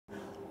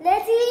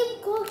Let's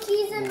eat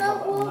cookies and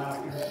we'll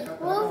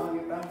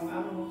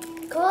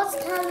cause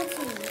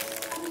cavities.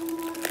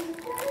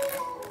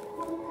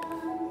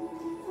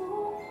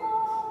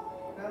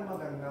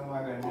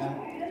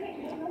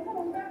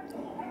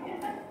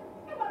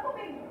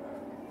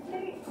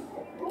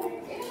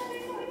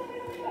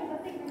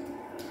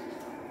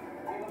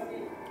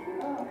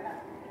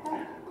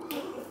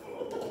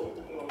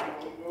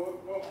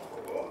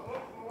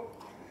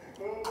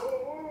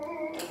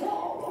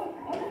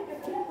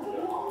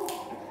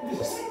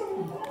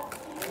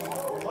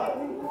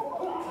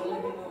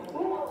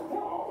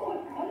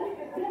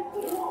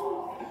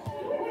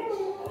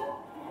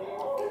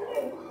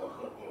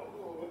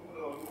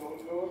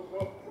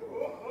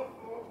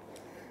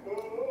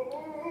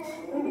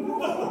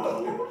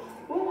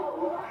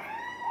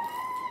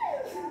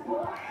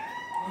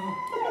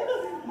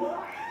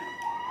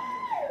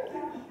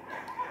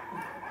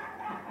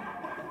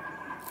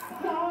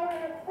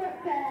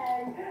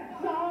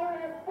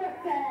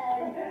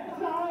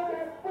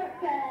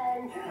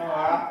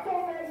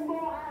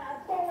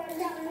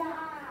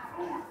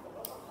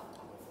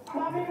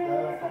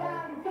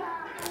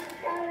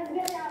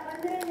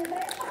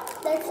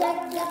 Let's check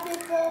the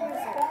paper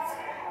results.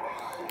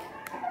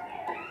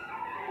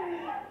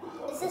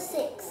 It's a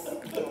 6.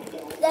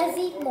 Let's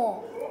eat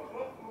more.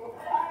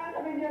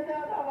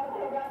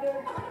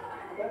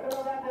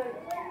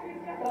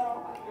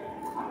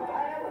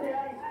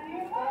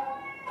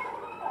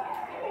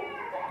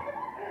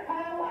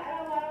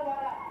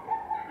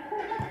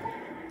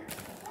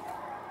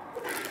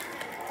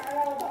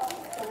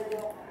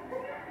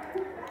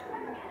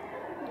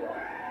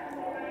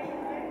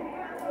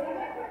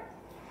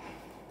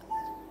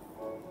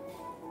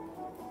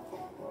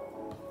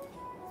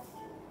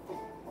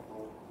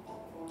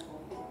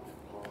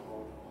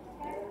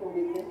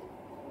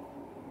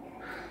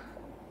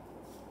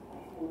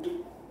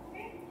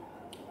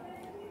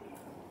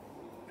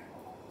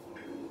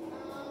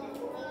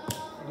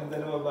 Ganda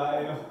na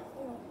babae yun.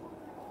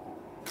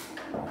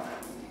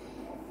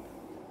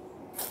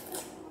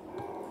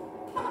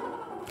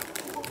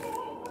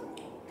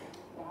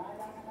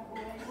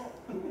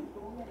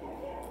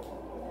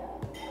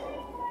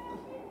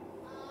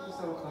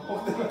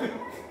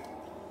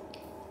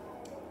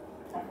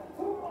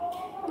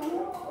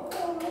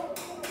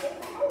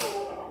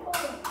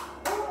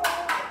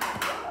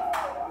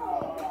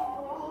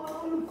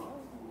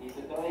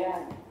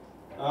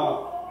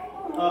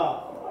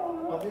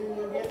 What did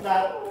you get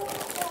that?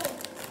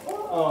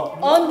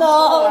 Oh no!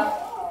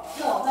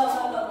 No.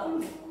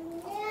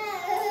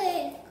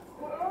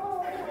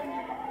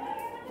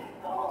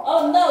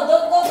 Oh no,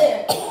 don't go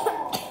there.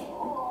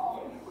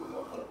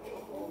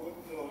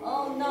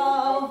 Oh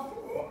no.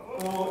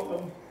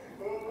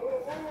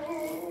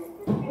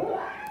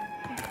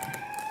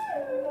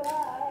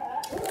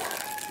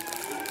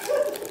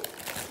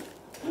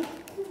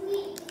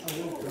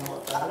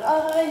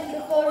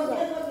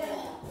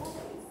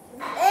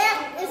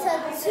 It's a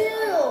 2.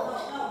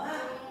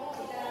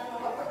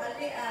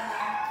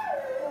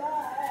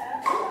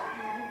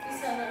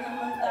 Isa na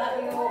naman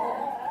tayo.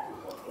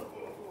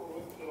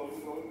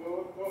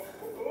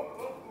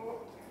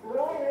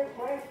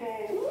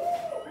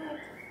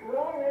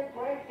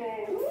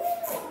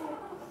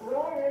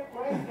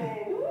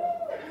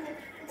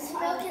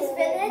 Milk is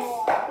finished.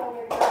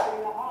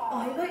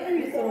 Oh, why are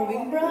you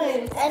throwing,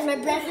 Brian? And my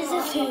breath is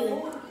a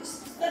 2.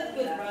 Is that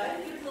good,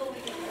 Brian?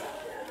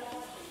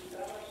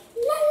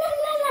 La la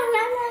la la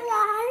la la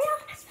la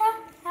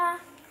la.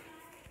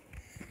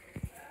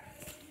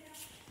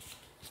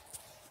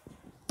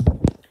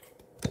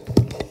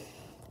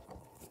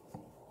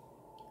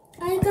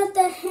 I got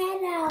the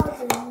head out.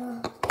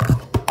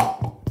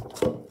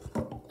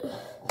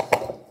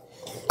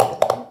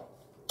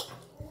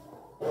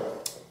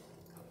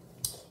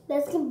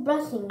 Let's keep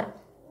brushing.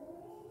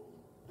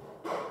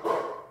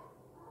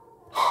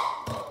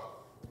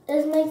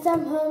 Let's make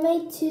some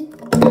homemade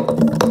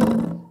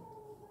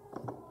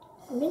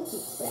minty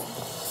bread.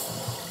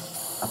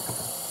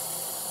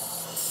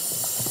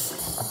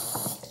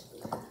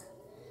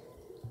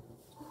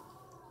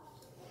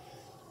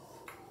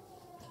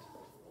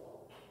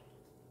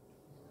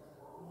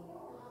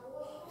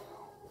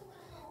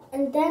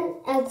 And then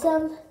add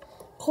some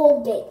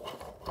Colgate.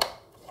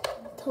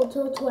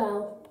 Total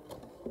 12.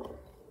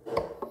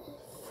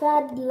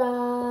 Fat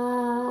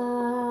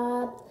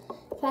lab,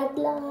 fat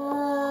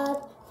lab,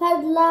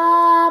 fat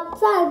lab,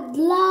 fat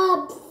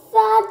lab,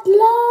 fat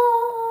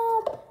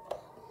lab.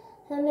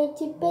 Homemade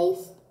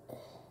toothpaste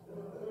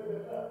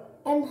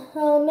and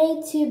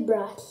homemade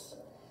toothbrush.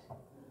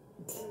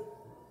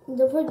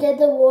 Don't forget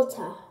the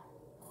water.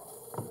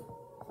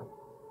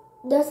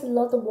 That's a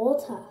lot of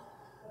water.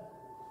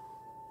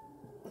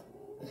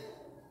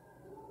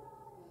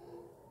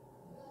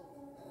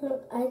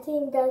 I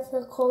think that's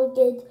a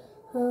Colgate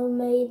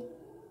homemade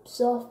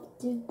soft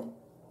toothpaste.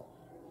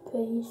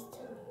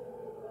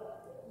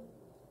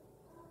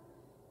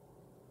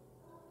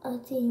 I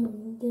think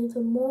we need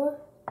some more.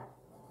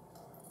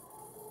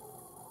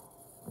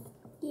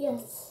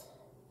 Yes.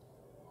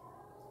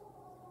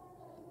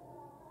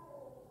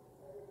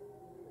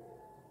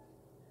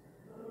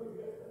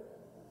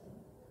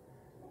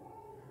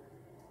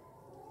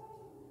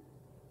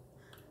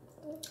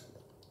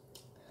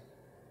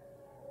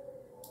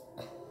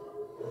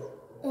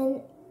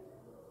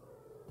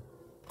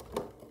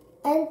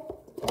 And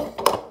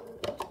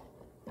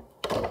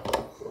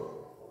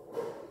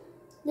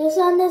this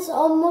one is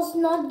almost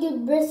not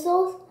good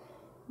bristles,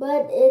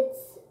 but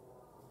it's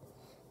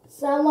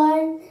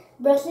someone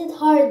brush it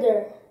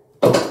harder.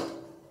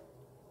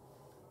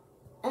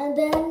 And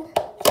then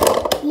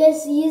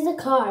let's use the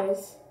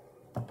cars.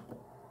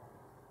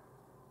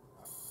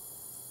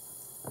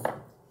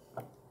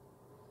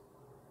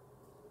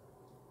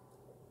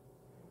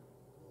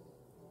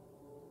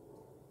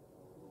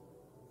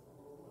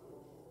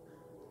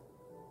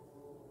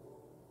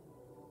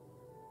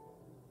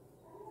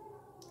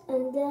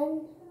 And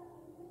then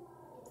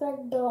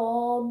fat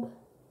glob,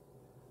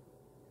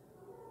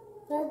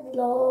 fat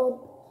glob,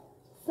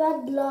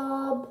 fat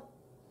glob,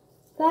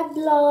 fat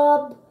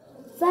glob,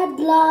 fat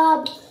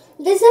glob.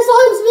 This is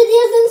all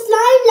videos in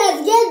slime.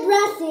 Let's get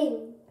brushing.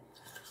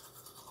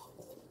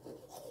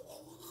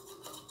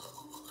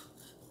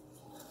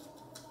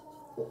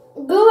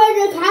 Go in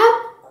the cap,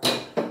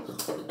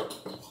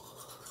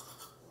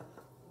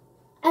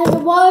 and the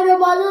water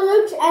bottle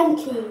looks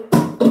empty.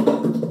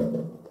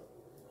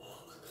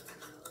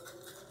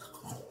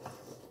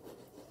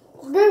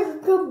 This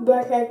good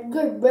brush has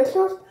good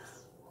bristles.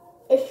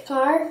 It's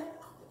hard.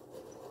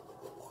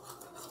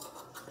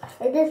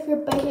 I just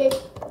replace it.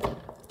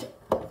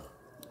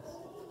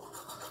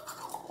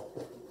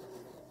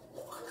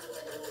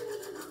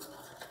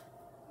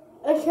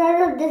 It's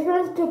kind of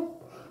different to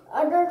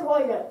other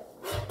toilets.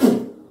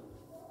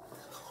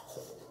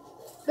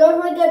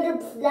 Don't forget to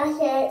flush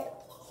it.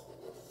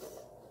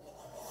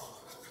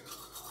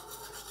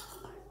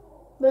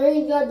 Where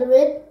you got the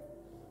lid?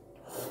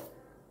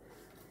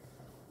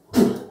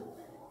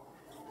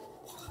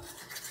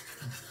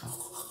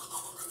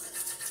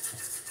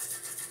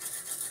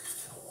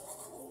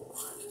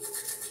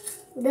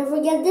 Don't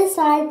forget this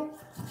side.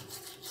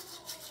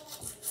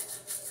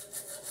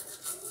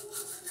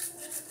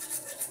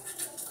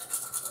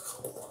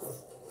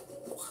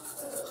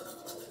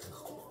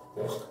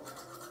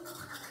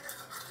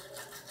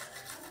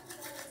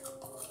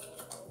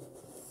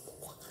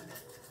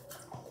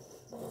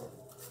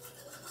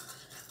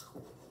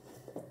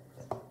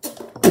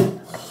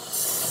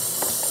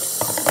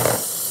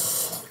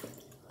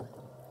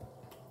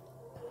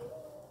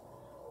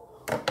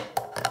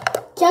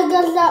 Check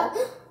this out.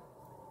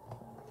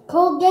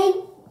 Colgate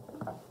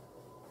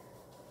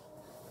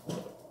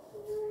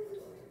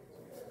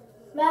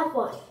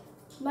mouthwash.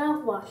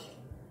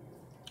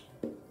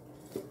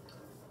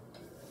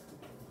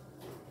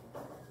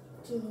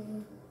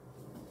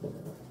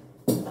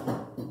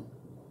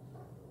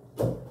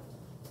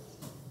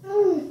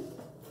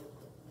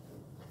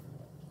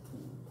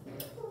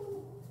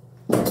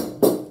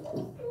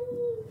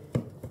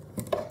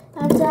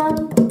 And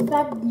then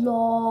fat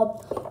glob.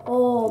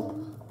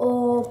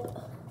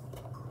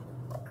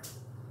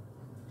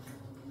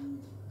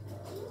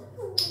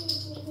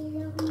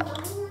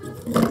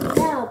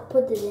 Now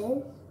put it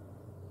in.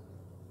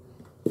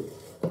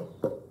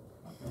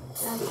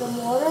 Add some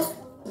water.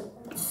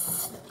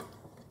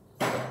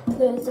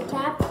 Close the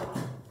cap.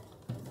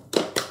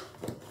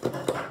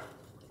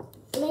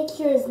 Make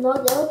sure it's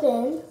not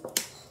open.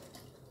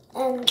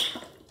 And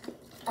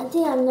I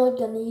think I'm not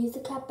gonna use the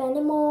cap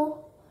anymore.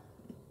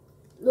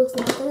 Looks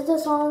like there's a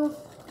song.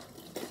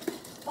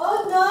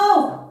 Oh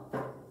no!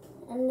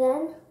 And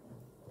then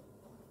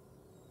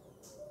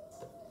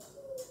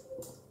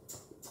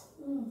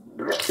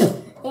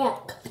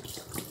yuck.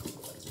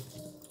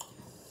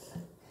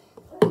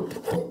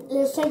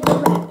 Let's take the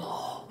wrap.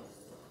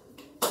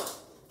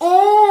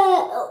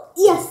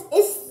 Yes,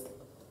 it's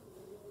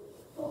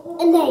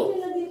an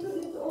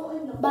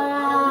 8.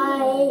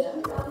 Bye.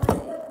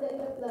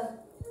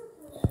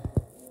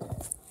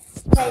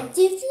 Time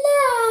to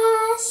fly.